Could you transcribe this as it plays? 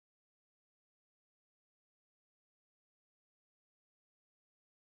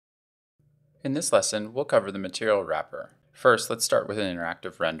In this lesson, we'll cover the material wrapper. First, let's start with an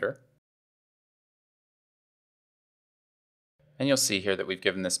interactive render. And you'll see here that we've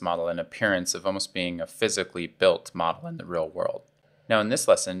given this model an appearance of almost being a physically built model in the real world. Now in this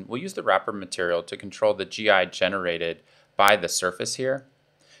lesson, we'll use the wrapper material to control the GI generated by the surface here.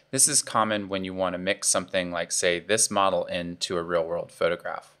 This is common when you want to mix something like, say, this model into a real-world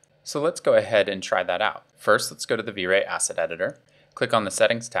photograph. So let's go ahead and try that out. First, let's go to the V-Ray Asset Editor, click on the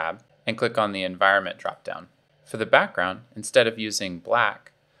Settings tab, and click on the Environment dropdown. For the background, instead of using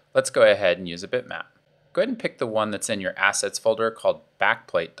black, let's go ahead and use a bitmap. Go ahead and pick the one that's in your Assets folder called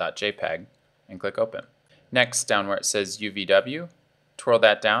Backplate.jpg and click Open. Next, down where it says UVW, twirl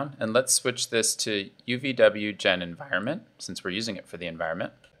that down, and let's switch this to UVWGenEnvironment, since we're using it for the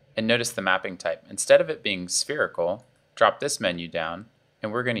environment. And notice the mapping type. Instead of it being spherical, drop this menu down,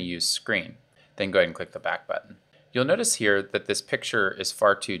 and we're going to use Screen. Then go ahead and click the back button. You'll notice here that this picture is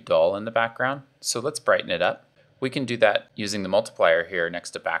far too dull in the background, so let's brighten it up. We can do that using the multiplier here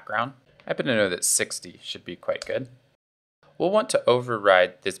next to background. I happen to know that 60 should be quite good. We'll want to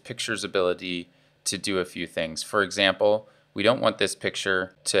override this picture's ability to do a few things. For example, we don't want this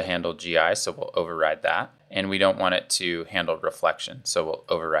picture to handle GI, so we'll override that. And we don't want it to handle reflection, so we'll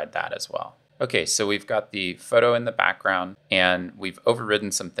override that as well. Okay, so we've got the photo in the background, and we've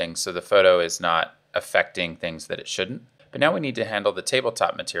overridden some things, so the photo is not affecting things that it shouldn't. But now we need to handle the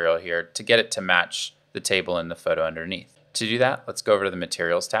tabletop material here to get it to match the table in the photo underneath. To do that, let's go over to the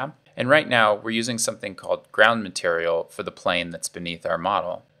Materials tab. And right now, we're using something called ground material for the plane that's beneath our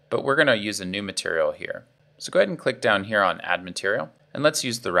model. But we're going to use a new material here. So go ahead and click down here on Add Material, and let's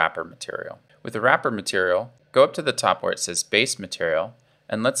use the wrapper material. With the wrapper material, go up to the top where it says Base Material,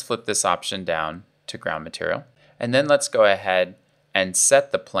 and let's flip this option down to Ground Material. And then let's go ahead and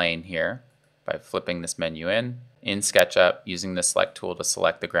set the plane here by flipping this menu in SketchUp, using the Select tool to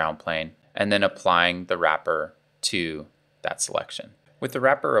select the ground plane, and then applying the wrapper to that selection. With the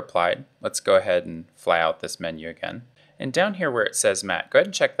wrapper applied, let's go ahead and fly out this menu again. And down here where it says Matte, go ahead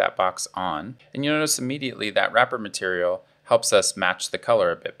and check that box on, and you'll notice immediately that wrapper material helps us match the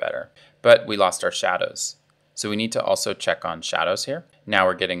color a bit better. But we lost our shadows. So we need to also check on shadows here. Now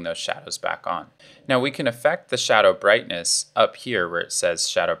we're getting those shadows back on. Now we can affect the shadow brightness up here where it says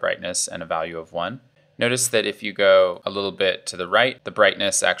shadow brightness and a value of 1. Notice that if you go a little bit to the right, the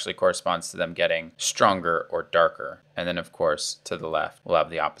brightness actually corresponds to them getting stronger or darker. And then of course to the left, we'll have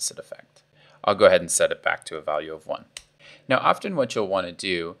the opposite effect. I'll go ahead and set it back to a value of 1. Now often what you'll want to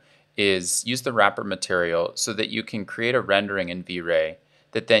do is use the wrapper material so that you can create a rendering in V-Ray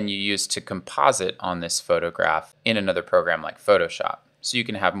that then you use to composite on this photograph in another program like Photoshop, so you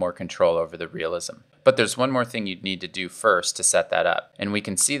can have more control over the realism. But there's one more thing you'd need to do first to set that up, and we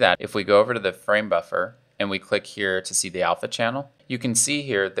can see that if we go over to the frame buffer and we click here to see the alpha channel, you can see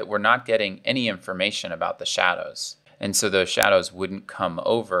here that we're not getting any information about the shadows. And so those shadows wouldn't come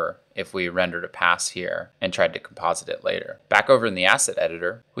over if we rendered a pass here and tried to composite it later. Back over in the asset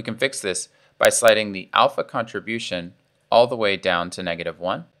editor, we can fix this by sliding the alpha contribution all the way down to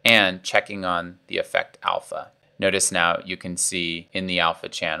 -1 and checking on the effect alpha. Notice now you can see in the alpha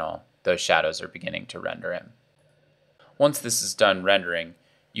channel, those shadows are beginning to render in. Once this is done rendering,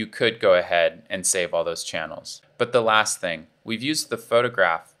 you could go ahead and save all those channels. But the last thing, we've used the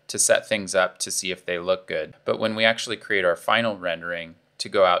photograph to set things up to see if they look good. But when we actually create our final rendering to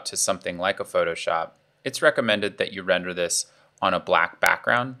go out to something like a Photoshop, it's recommended that you render this on a black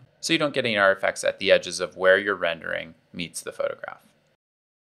background so you don't get any artifacts at the edges of where you're rendering meets the photograph.